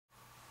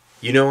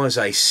You know, as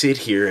I sit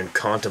here and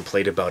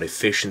contemplate about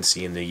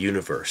efficiency in the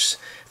universe,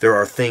 there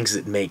are things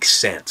that make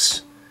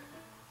sense.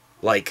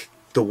 Like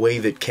the way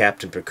that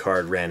Captain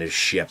Picard ran his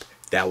ship,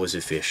 that was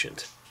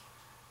efficient.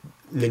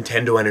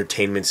 Nintendo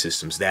Entertainment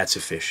Systems, that's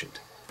efficient.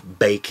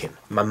 Bacon,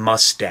 my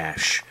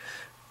mustache,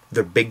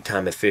 they're big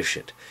time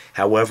efficient.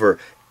 However,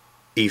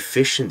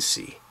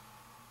 efficiency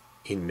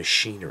in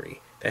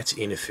machinery, that's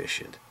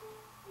inefficient.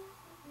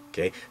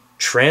 Okay?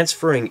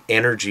 Transferring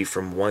energy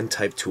from one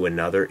type to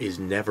another is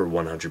never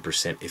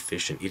 100%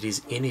 efficient. It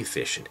is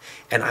inefficient.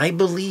 And I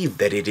believe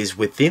that it is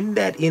within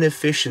that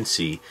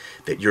inefficiency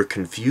that your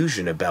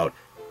confusion about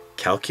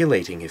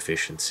calculating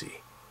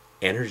efficiency,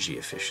 energy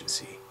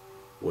efficiency,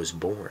 was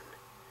born.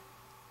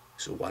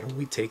 So why don't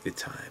we take the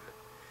time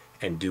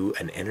and do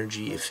an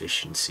energy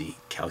efficiency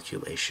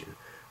calculation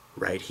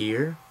right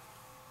here,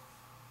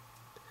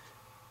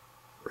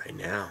 right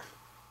now.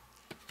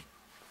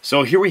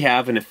 So here we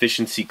have an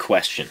efficiency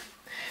question.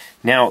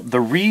 Now, the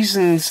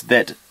reasons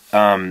that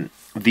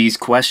these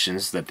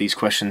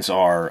questions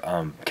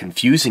are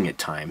confusing at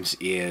times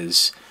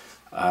is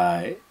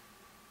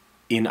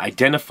in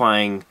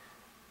identifying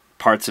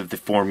parts of the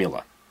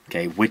formula,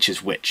 okay, which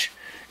is which.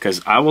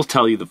 Because I will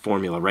tell you the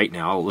formula right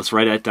now. Let's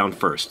write that down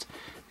first.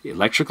 The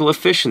electrical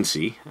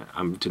efficiency,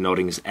 I'm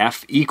denoting as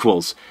F,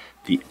 equals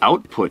the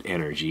output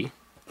energy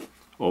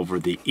over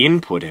the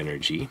input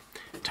energy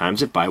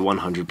times it by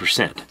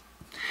 100%.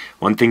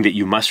 One thing that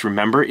you must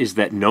remember is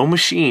that no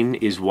machine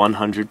is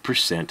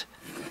 100%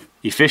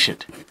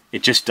 efficient.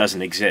 It just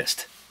doesn't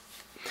exist.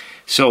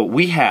 So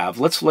we have,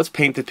 let's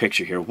paint the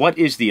picture here. What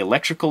is the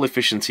electrical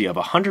efficiency of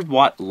a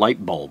 100-watt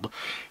light bulb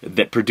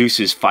that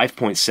produces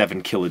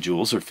 5.7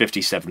 kilojoules or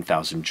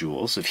 57,000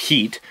 joules of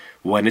heat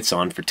when it's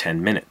on for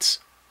 10 minutes?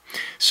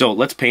 So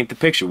let's paint the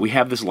picture. We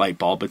have this light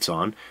bulb, it's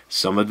on.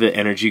 Some of the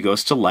energy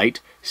goes to light,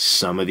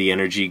 some of the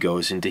energy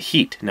goes into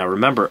heat. Now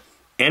remember,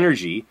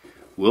 energy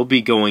will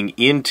be going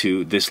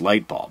into this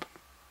light bulb.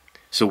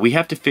 So we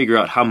have to figure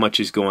out how much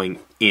is going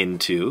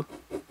into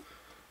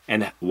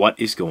and what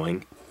is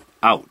going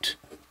out.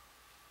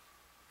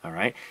 All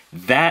right?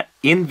 That,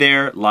 in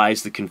there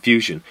lies the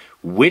confusion.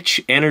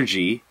 Which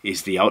energy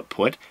is the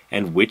output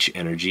and which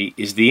energy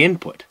is the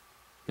input?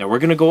 Now we're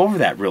going to go over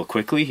that real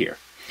quickly here.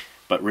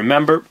 But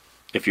remember,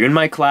 if you're in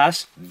my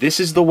class, this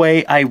is the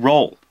way I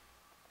roll.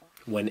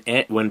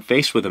 When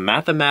faced with a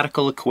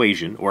mathematical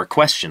equation, or a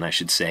question I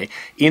should say,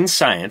 in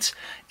science,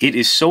 it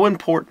is so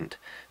important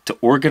to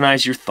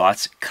organize your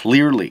thoughts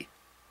clearly.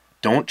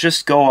 Don't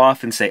just go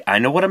off and say, I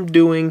know what I'm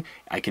doing,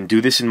 I can do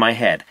this in my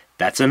head.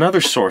 That's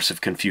another source of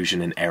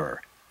confusion and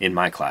error in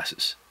my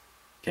classes.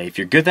 Okay, if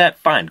you're good at that,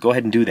 fine, go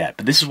ahead and do that.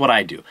 But this is what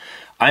I do.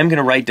 I'm going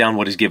to write down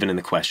what is given in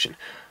the question.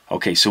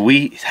 Okay, so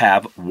we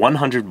have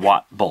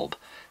 100-watt bulb.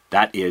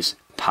 That is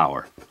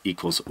power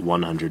equals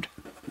 100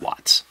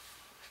 watts.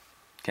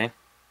 Okay?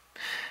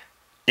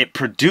 It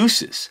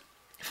produces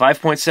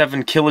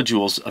 5.7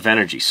 kilojoules of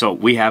energy. So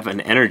we have an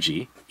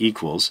energy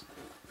equals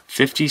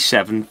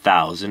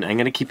 57,000. I'm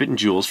going to keep it in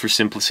joules for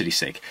simplicity's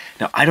sake.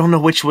 Now, I don't know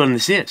which one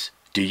this is.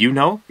 Do you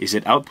know? Is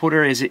it output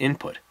or is it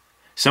input?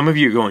 Some of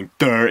you are going,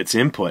 duh, it's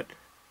input.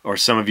 Or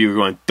some of you are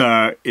going,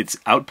 duh, it's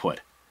output.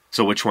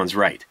 So which one's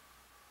right?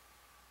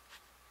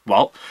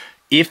 Well,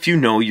 if you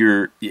know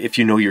your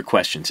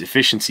questions,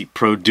 efficiency,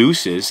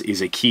 produces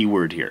is a key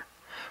word here.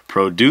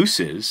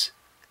 Produces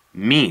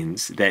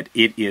means that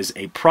it is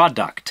a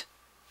product.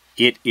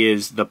 It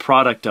is the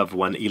product of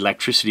when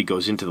electricity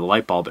goes into the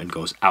light bulb and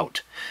goes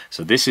out.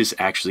 So this is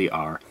actually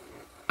our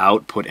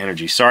output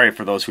energy. Sorry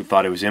for those who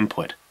thought it was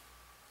input.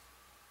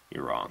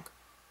 You're wrong.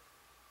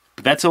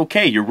 But that's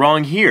okay. You're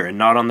wrong here and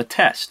not on the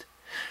test.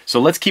 So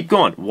let's keep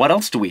going. What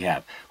else do we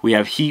have? We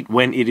have heat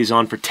when it is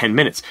on for 10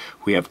 minutes.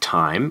 We have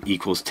time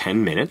equals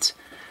 10 minutes,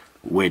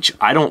 which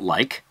I don't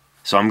like.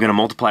 So I'm going to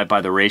multiply it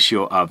by the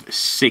ratio of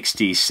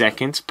 60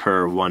 seconds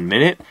per 1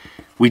 minute.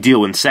 We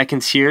deal in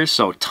seconds here,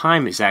 so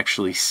time is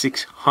actually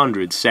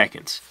 600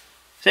 seconds.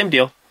 Same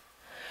deal.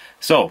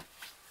 So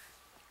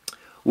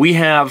we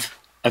have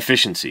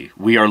efficiency.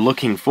 We are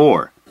looking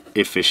for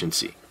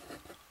efficiency.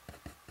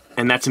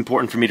 And that's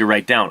important for me to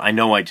write down. I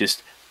know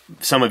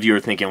some of you are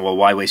thinking, well,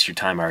 why waste your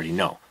time? I already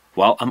know.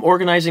 Well, I'm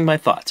organizing my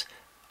thoughts.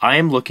 I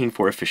am looking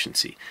for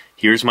efficiency.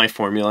 Here's my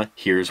formula.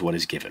 Here's what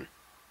is given.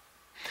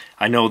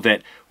 I know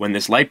that when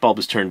this light bulb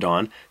is turned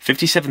on,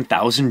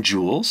 57,000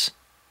 joules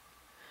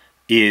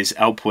is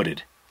outputted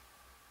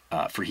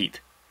for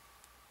heat.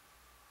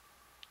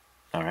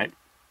 All right?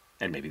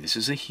 And maybe this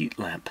is a heat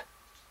lamp.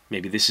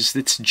 Maybe this is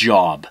its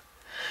job.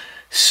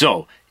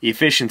 So,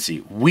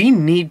 efficiency. We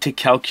need to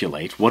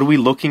calculate. What are we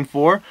looking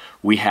for?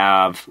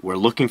 We're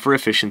looking for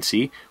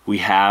efficiency. We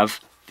have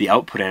the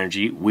output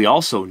energy. We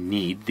also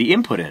need the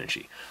input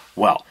energy.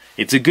 Well,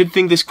 it's a good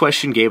thing this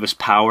question gave us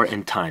power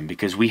and time,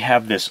 because we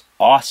have this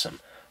awesome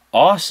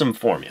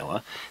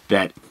formula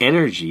that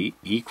energy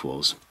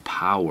equals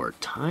power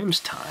times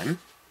time,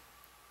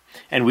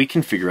 and we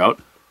can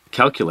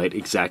calculate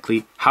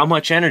exactly how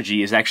much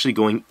energy is actually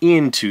going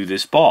into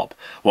this bulb.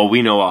 Well,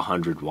 we know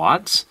 100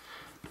 watts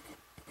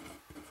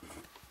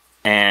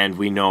And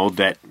we know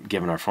that,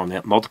 given our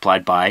formula,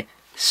 multiplied by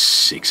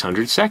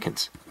 600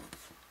 seconds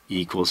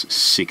equals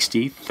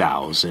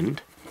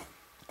 60,000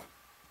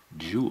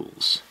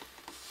 joules.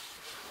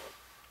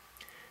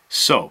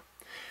 So,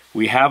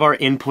 we have our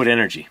input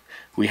energy.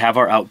 We have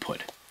our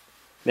output.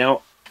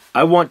 Now,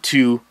 I want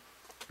to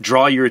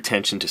draw your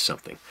attention to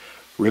something.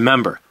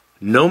 Remember,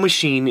 no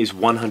machine is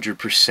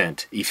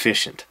 100%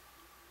 efficient.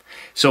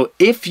 So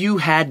if you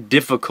had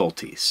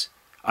difficulties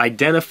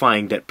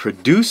identifying that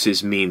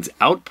produces means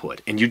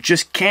output and you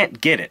just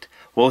can't get it,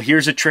 well,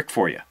 here's a trick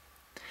for you.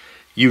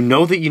 You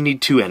know that you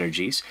need two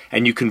energies,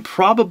 and you can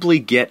probably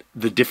get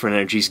the different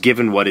energies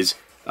given what is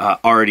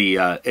already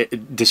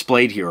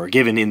displayed here or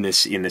given in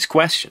this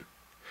question.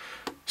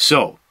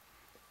 So,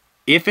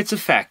 if it's a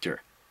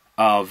factor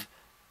of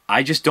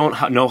I just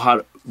don't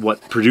know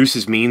what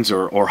produces means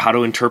or how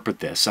to interpret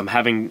this.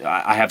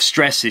 I have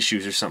stress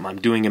issues or something. I'm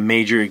doing a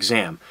major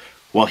exam.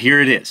 Well, here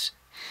it is.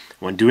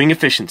 When doing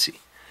efficiency,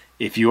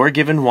 if you are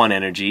given one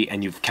energy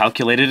and you've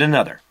calculated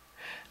another,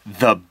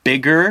 the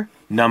bigger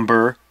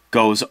number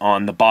goes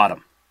on the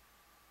bottom.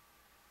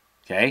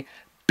 Okay?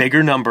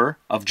 Bigger number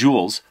of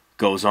joules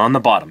goes on the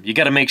bottom. You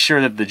got to make sure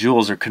that the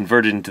joules are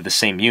converted into the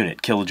same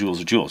unit,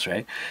 kilojoules or joules,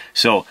 right?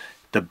 So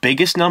the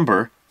biggest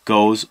number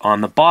goes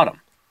on the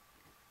bottom.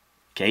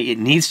 Okay, it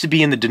needs to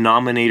be in the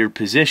denominator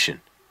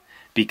position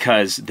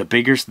because the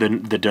bigger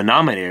the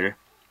denominator,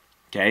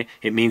 okay,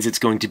 it means it's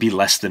going to be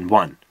less than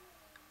 1.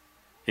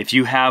 If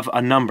you have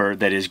a number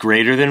that is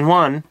greater than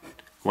 1,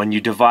 when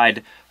you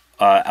divide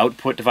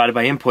output divided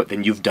by input,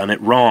 then you've done it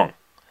wrong.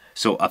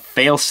 So a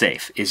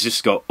fail-safe is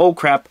just go, oh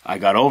crap, I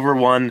got over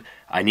 1,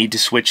 I need to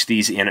switch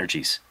these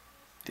energies.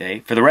 Okay,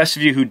 for the rest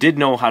of you who did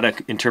know how to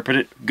interpret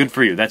it, good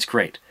for you, that's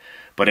great.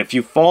 But if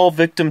you fall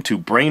victim to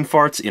brain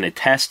farts in a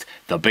test,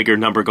 the bigger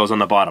number goes on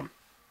the bottom.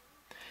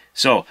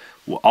 So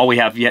all we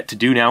have yet to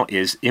do now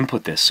is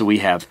input this. So we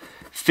have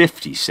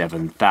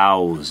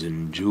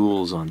 57,000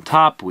 joules on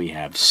top. We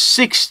have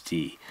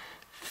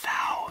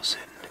 60,000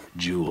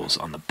 joules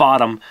on the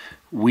bottom.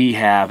 We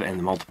have,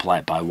 and multiply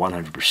it by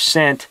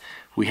 100%,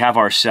 we have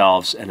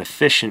ourselves an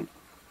efficient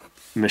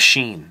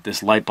machine.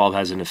 This light bulb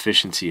has an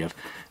efficiency of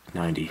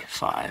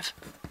 95%.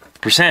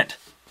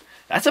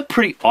 That's a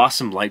pretty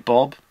awesome light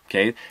bulb.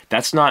 Okay,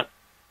 that's not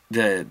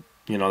an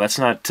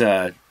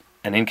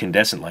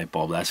incandescent light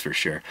bulb, that's for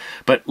sure.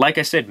 But like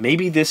I said,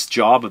 maybe this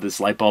job of this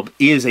light bulb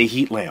is a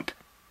heat lamp,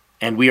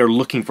 and we are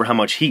looking for how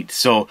much heat.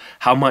 So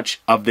how much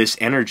of this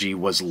energy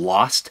was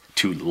lost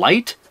to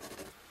light?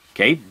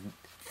 Okay,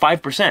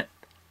 5%.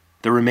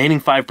 The remaining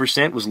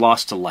 5% was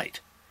lost to light.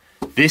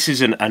 This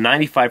is a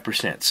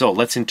 95%. So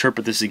let's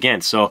interpret this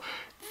again. So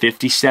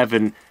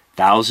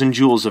 57,000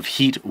 joules of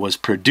heat was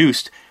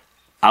produced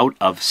out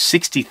of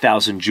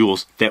 60,000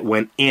 joules that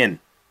went in.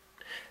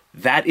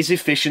 That is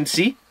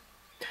efficiency,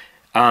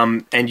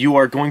 and you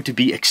are going to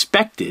be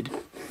expected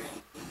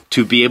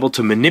to be able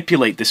to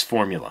manipulate this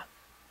formula.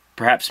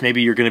 Perhaps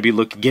maybe you're going to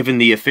be given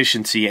the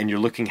efficiency and you're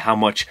looking how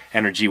much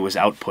energy was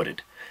outputted,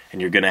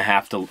 and you're going to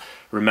have to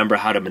remember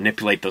how to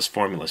manipulate those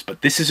formulas.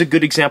 But this is a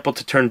good example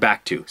to turn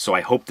back to, so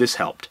I hope this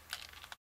helped.